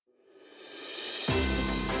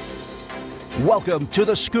Welcome to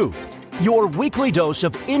The Scoop, your weekly dose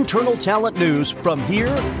of internal talent news from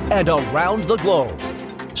here and around the globe.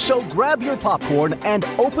 So grab your popcorn and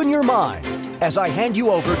open your mind as I hand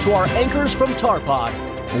you over to our anchors from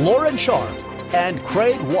Tapod, Lauren Sharp and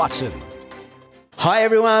Craig Watson. Hi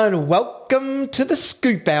everyone and welcome to The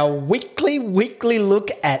Scoop, our weekly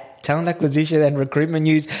look at talent acquisition and recruitment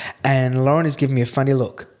news. And Lauren is giving me a funny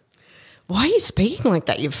look. Why are you speaking like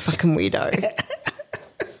that, you fucking weirdo?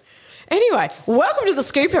 Anyway, welcome to The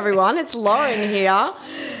Scoop, everyone. It's Lauren here.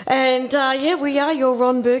 And, we are your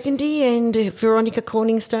Ron Burgundy and Veronica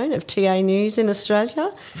Corningstone of TA News in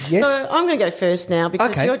Australia. Yes. So I'm going to go first now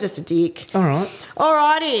because you're just a dick. All right. All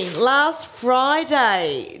righty. Last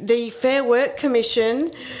Friday, the Fair Work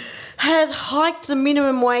Commission has hiked the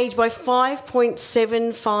minimum wage by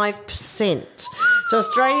 5.75%. So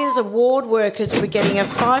Australia's award workers will be getting a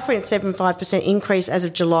 5.75% increase as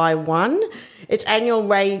of July 1. Its annual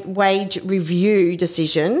wage review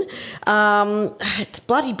decision, it's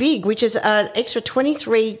bloody big, which is an extra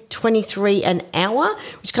 $23.23 an hour,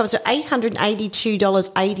 which comes to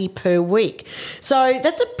 $882.80 per week. So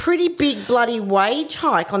that's a pretty big bloody wage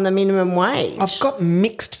hike on the minimum wage. I've got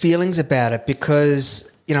mixed feelings about it because,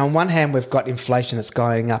 you know, on one hand, we've got inflation that's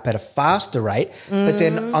going up at a faster rate, but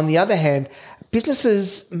then on the other hand,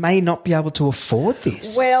 businesses may not be able to afford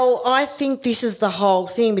this. Well, I think this is the whole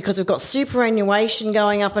thing because we've got superannuation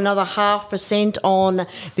going up another 0.5% on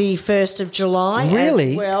the 1st of July.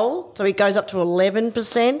 Really? As well. So it goes up to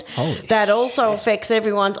 11%. Holy that also affects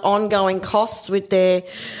everyone's ongoing costs with their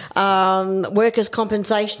workers'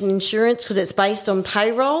 compensation insurance because it's based on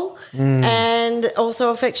payroll and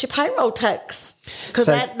also affects your payroll tax because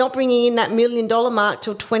that's not bringing in that $1 million mark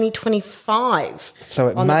till 2025 so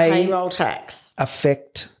it on may the payroll tax.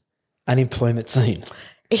 Affect unemployment soon.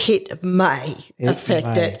 It may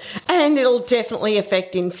affect it. And it'll definitely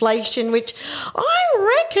affect inflation, which I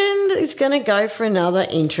reckon is going to go for another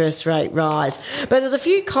interest rate rise. But there's a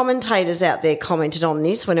few commentators out there commented on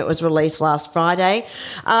this when it was released last Friday.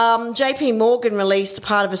 JP Morgan released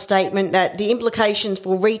part of a statement that the implications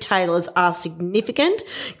for retailers are significant,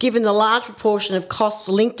 given the large proportion of costs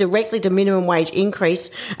linked directly to minimum wage increase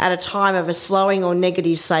at a time of a slowing or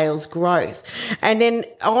negative sales growth. And then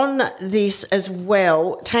on this as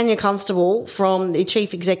well, Tanya Constable, from the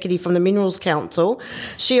Chief Executive from the Minerals Council,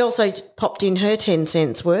 she also popped in her 10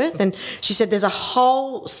 cents worth and she said there's a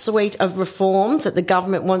whole suite of reforms that the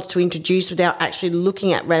government wants to introduce without actually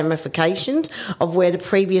looking at ramifications of where the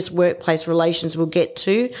previous workplace relations will get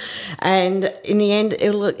to. And in the end,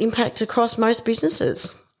 it'll impact across most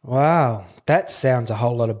businesses. Wow, that sounds a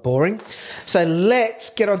whole lot of boring. So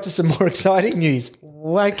let's get on to some more exciting news.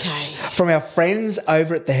 Okay. From our friends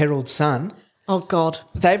over at the Herald Sun. Oh, God.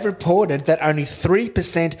 They've reported that only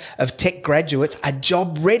 3% of tech graduates are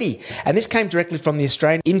job ready. And this came directly from the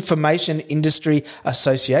Australian Information Industry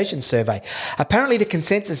Association survey. Apparently, the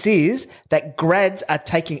consensus is that grads are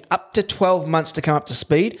taking up to 12 months to come up to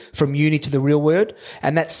speed from uni to the real world.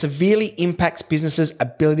 And that severely impacts businesses'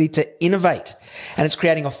 ability to innovate. And it's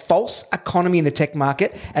creating a false economy in the tech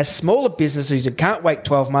market as smaller businesses who can't wait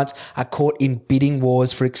 12 months are caught in bidding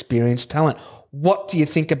wars for experienced talent. What do you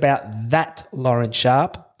think about that, Lauren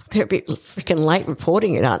Sharp? They're a bit freaking late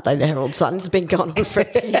reporting it, aren't they, the Herald Sun? It's been going on for a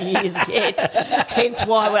few years yet. Hence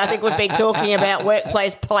why I think we've been talking about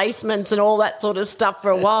workplace placements and all that sort of stuff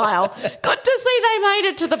for a while. Good to see they made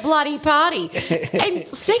it to the bloody party. And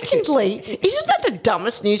secondly, isn't that the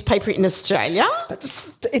dumbest newspaper in Australia?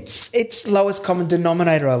 It's lowest common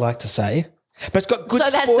denominator, I like to say. But it's got good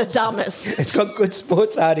sports. So that's the dumbest. It's got good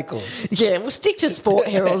sports articles. Yeah, we'll stick to Sport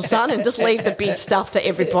Herald Sun and just leave the big stuff to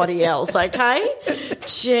everybody else, okay?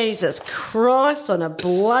 Jesus Christ on a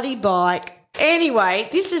bloody bike. Anyway,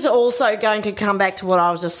 this is also going to come back to what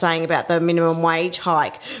I was just saying about the minimum wage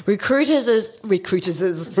hike. Recruiters.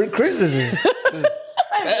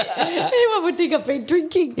 Anyone would think I've been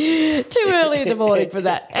drinking too early in the morning for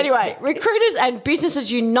that. Anyway, recruiters and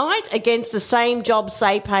businesses unite against the same job,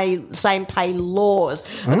 same pay laws,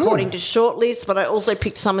 according to shortlists, but I also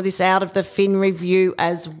picked some of this out of the Fin Review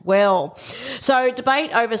as well. So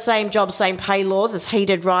debate over same job, same pay laws is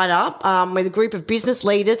heated right up with a group of business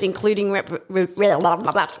leaders, including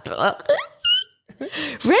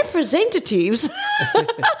representatives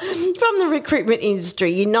from the recruitment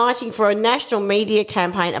industry uniting for a national media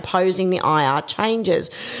campaign opposing the IR changes.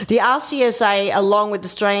 The RCSA, along with the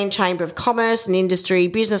Australian Chamber of Commerce and Industry,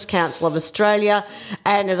 Business Council of Australia,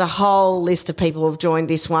 and there's a whole list of people who have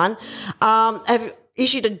joined this one, have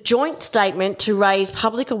issued a joint statement to raise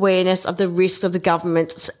public awareness of the risks of the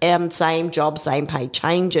government's same job, same pay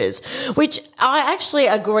changes, which I actually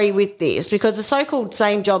agree with this, because the so-called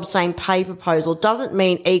same job, same pay proposal doesn't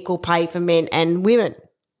mean equal pay for men and women.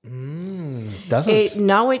 Doesn't.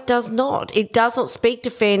 No, it does not. It does not speak to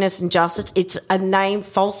fairness and justice. It's a name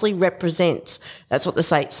falsely represents. That's what the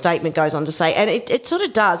statement goes on to say. And it sort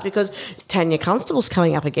of does, because Tanya Constable's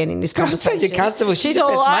coming up again in this conversation. Tanya Constable, she's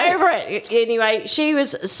all best over it. Anyway, she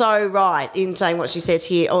was so right in saying what she says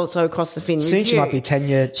here, also across the Fin Soon Review. she might be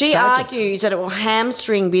Tanya She Sargent. argues that it will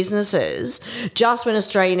hamstring businesses just when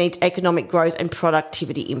Australia needs economic growth and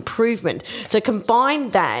productivity improvement. So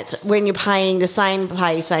combine that when you're paying the same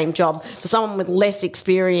pay, same job for someone with less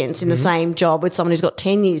experience in the same job with someone who's got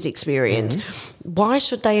 10 years experience. Why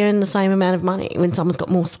should they earn the same amount of money when someone's got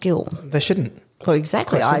more skill? They shouldn't. Well,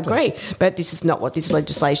 exactly. Quite I simply. agree. But this is not what this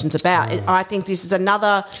legislation's about. I think this is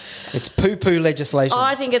another... It's poo-poo legislation.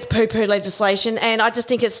 I think it's poo-poo legislation, and I just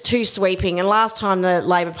think it's too sweeping. And last time the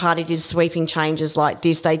Labor Party did sweeping changes like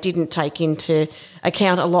this, they didn't take into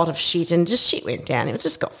account a lot of shit, and just shit went down. It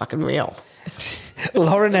just got fucking real.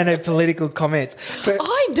 Lauren and her political comments. But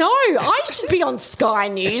I know. I should be on Sky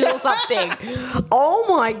News or something.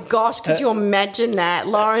 Oh, my gosh. Could you imagine that?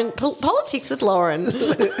 Lauren, politics with Lauren.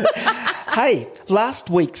 hey, last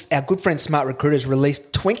week's our good friend Smart Recruiters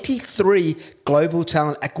released 23 global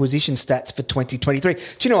talent acquisition stats for 2023. Do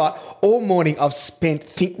you know what? All morning I've spent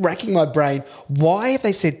racking my brain. Why have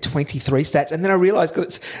they said 23 stats? And then I realised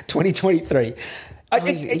it's 2023. Oh,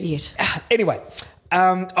 you idiot. Anyway.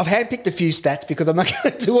 I've handpicked a few stats because I'm not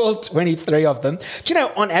going to do all 23 of them. Do you know,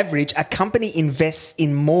 on average, a company invests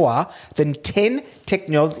in more than 10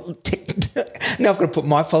 technology... now I've got to put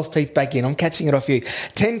my false teeth back in. I'm catching it off you.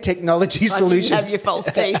 10 technology solutions. I didn't have your false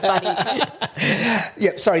teeth,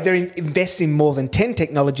 buddy. They're investing more than 10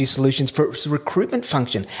 technology solutions for its recruitment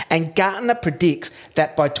function. And Gartner predicts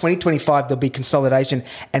that by 2025 there'll be consolidation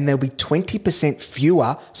and there'll be 20%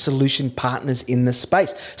 fewer solution partners in the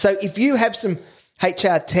space. So if you have some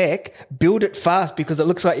HR tech, build it fast, because it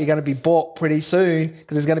looks like you're going to be bought pretty soon,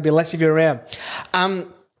 because there's going to be less of you around.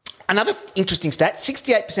 Another interesting stat,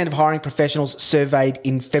 68% of hiring professionals surveyed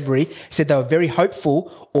in February said they were very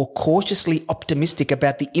hopeful or cautiously optimistic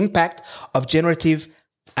about the impact of generative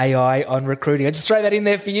AI on recruiting. I just throw that in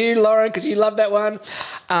there for you, Lauren, because you love that one.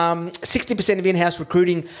 60% of in-house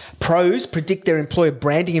recruiting pros predict their employer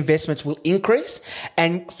branding investments will increase.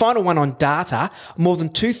 And final one on data, more than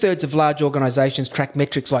 2/3 of large organisations track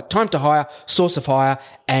metrics like time to hire, source of hire,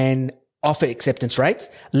 and offer acceptance rates.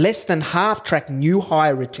 Less than half track new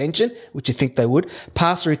hire retention, which you think they would,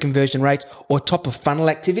 pass-through conversion rates, or top of funnel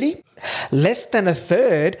activity. Less than a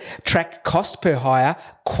third track cost per hire,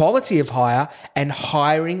 quality of hire, and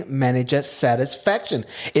hiring manager satisfaction.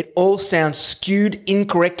 It all sounds skewed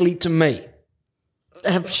incorrectly to me.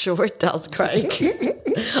 I'm sure it does, Craig.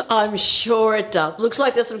 I'm sure it does. Looks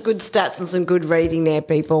like there's some good stats and some good reading there,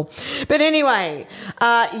 people. But anyway,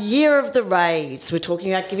 year of the raise. We're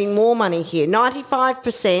talking about giving more money here.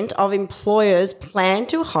 95% of employers plan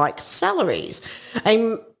to hike salaries.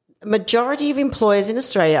 A majority of employers in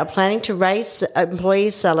Australia are planning to raise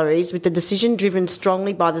employees' salaries, with the decision driven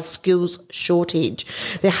strongly by the skills shortage.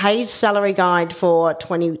 The Hayes Salary Guide for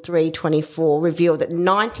 23-24 revealed that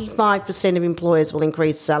 95% of employers will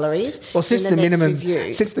increase salaries. Well, since the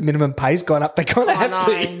minimum pay's gone up, they kind of have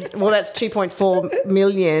to. Well, that's 2.4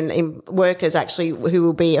 million workers actually who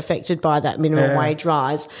will be affected by that minimum wage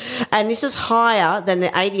rise. And this is higher than the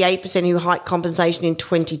 88% who hiked compensation in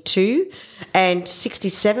 22 and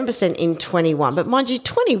 67% in 21. But mind you,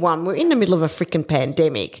 21, we're in the middle of a freaking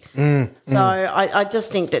pandemic. So I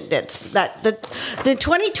just think that the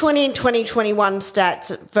 2020 and 2021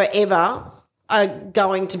 stats forever are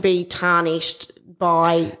going to be tarnished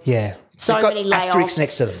by so many layoffs. Asterisks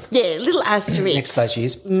next to them. Yeah, little asterisks. Next to those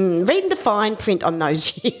years. Reading the fine print on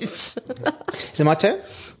those years. Is it my turn?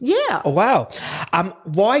 Yeah. Oh, wow.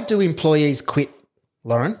 Why do employees quit,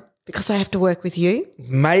 Lauren? Because they have to work with you?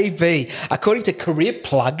 Maybe. According to Career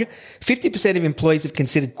Plug, 50% of employees have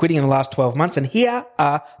considered quitting in the last 12 months, and here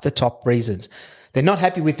are the top reasons. They're not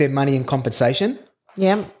happy with their money and compensation.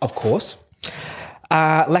 Yeah. Of course.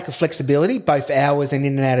 Lack of flexibility, both hours and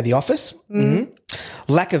in and out of the office.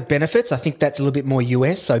 Lack of benefits. I think that's a little bit more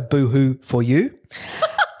US, so boo-hoo for you.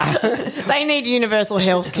 They need universal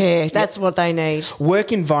health care. That's what they need.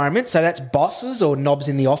 Work environment. So that's bosses or knobs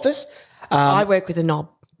in the office. I work with a knob.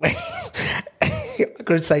 I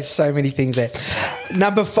could say so many things there.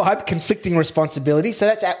 Number 5, conflicting responsibility. So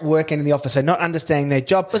that's at work and in the office. So not understanding their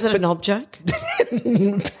job. Was it a knob joke?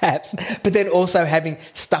 Perhaps. But then also having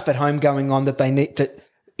stuff at home going on that they need that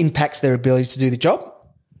impacts their ability to do the job.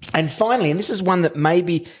 And finally, and this is one that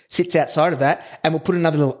maybe sits outside of that, and we'll put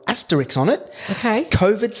another little asterisk on it. Okay.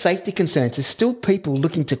 COVID safety concerns. There's still people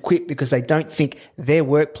looking to quit because they don't think their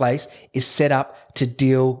workplace is set up to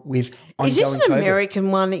deal with ongoing Is this an COVID.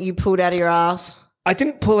 American one that you pulled out of your ass? I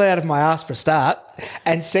didn't pull it out of my ass for a start.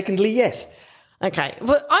 And secondly, yes. Okay.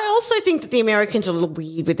 Well, I also think that the Americans are a little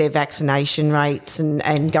weird with their vaccination rates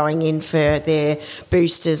and going in for their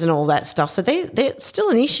boosters and all that stuff. So they're still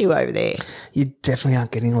an issue over there. You definitely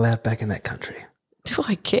aren't getting allowed back in that country. Do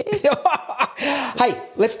I care? Hey,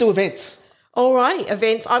 let's do events. All righty,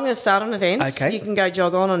 events. I'm going to start on events. Okay. You can go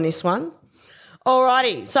jog on this one. All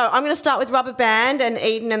righty. So I'm going to start with Rubber Band and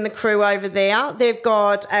Eden and the crew over there. They've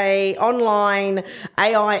got a online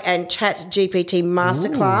AI and chat GPT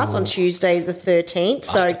masterclass on Tuesday the 13th.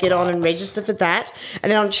 So get on and register for that.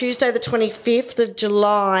 And then on Tuesday the 25th of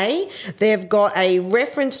July, they've got a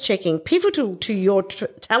reference checking pivotal to your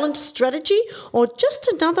talent strategy or just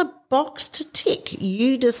another box to tick.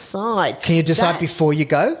 You decide. Can you decide before you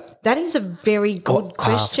go? That is a very good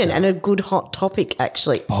question and a good hot topic,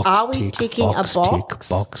 actually. Are we ticking a box?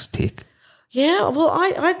 Box tick. Yeah,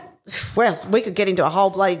 well, we could get into a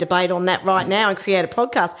whole bloody debate on that right now and create a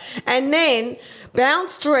podcast. And then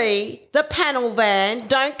bounce 3, the panel van.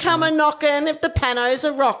 Don't come a knocking if the panos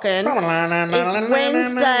are rocking. It's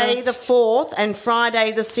Wednesday the 4th and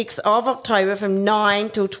Friday the 6th of October from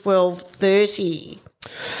 9 till 12:30.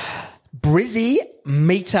 Brizzy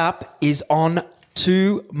Meetup is on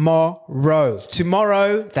tomorrow.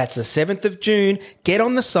 Tomorrow, that's the 7th of June. Get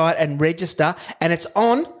on the site and register. And it's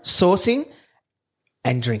on sourcing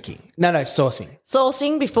and drinking. No, sourcing.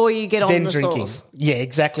 Sourcing before you get on Then the drinking. sauce. Yeah,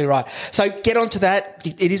 exactly right. So get onto that.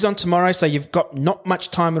 It is on tomorrow, so you've got not much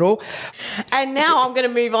time at all. And now I'm going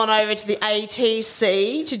to move on over to the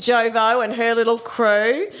ATC, to Jovo and her little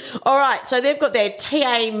crew. All right, so they've got their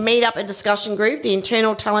TA meetup and discussion group. The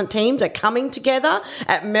internal talent teams are coming together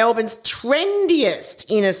at Melbourne's trendiest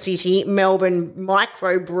inner city, Melbourne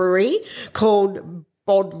microbrewery called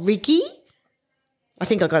Bodrigi. I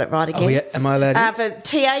think I got it right again. Oh, yeah. Am I allowed to? For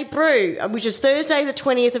TA Brew, which is Thursday the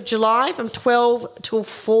 20th of July from 12 till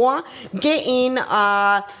 4. Get in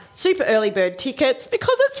super early bird tickets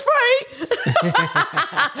because it's free.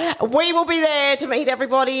 We will be there to meet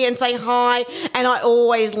everybody and say hi. And I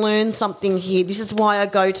always learn something here. This is why I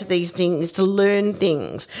go to these things, to learn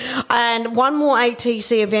things. And one more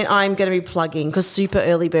ATC event I'm going to be plugging because super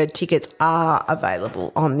early bird tickets are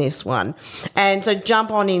available on this one. And so jump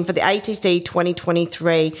on in for the ATC 2023.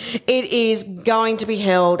 It is going to be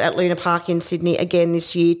held at Luna Park in Sydney again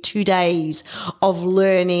this year. 2 days of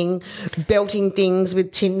learning, belting things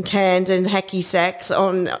with tin cans and hacky sacks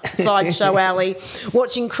on Sideshow Alley,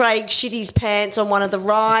 watching Craig shit his pants on one of the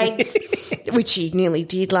rides, which he nearly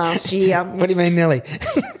did last year. What do you mean, Nelly?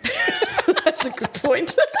 That's a good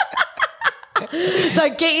point. So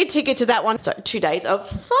get your ticket to that one. So 2 days of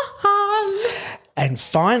fun. And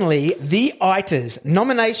finally, the ITAs.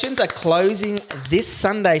 Nominations are closing this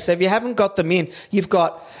Sunday. So if you haven't got them in, you've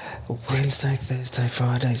got Wednesday, Thursday,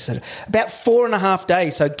 Friday, Saturday, about 4.5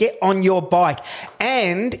 days. So get on your bike.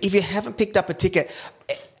 And if you haven't picked up a ticket,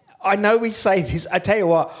 I know we say this, I tell you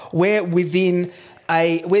what, we're within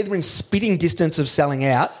spitting distance of selling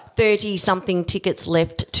out. 30-something tickets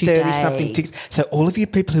left today. 30-something tickets. So all of you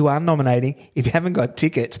people who are nominating, if you haven't got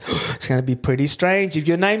tickets, it's going to be pretty strange. If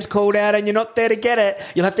your name's called out and you're not there to get it,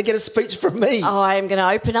 you'll have to get a speech from me. I'm going to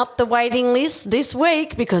open up the waiting list this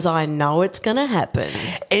week because I know it's going to happen.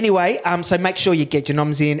 Anyway, so make sure you get your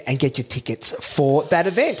noms in and get your tickets for that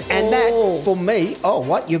event. And that, for me,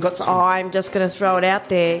 what? You got something? I'm just going to throw it out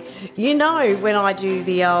there. You know, when I do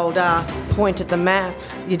the old point at the map,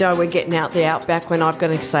 you know we're getting out the outback when I've got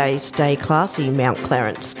to say, stay classy, Mount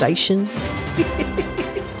Clarence Station.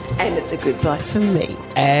 And it's a goodbye from me.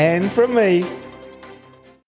 And from me.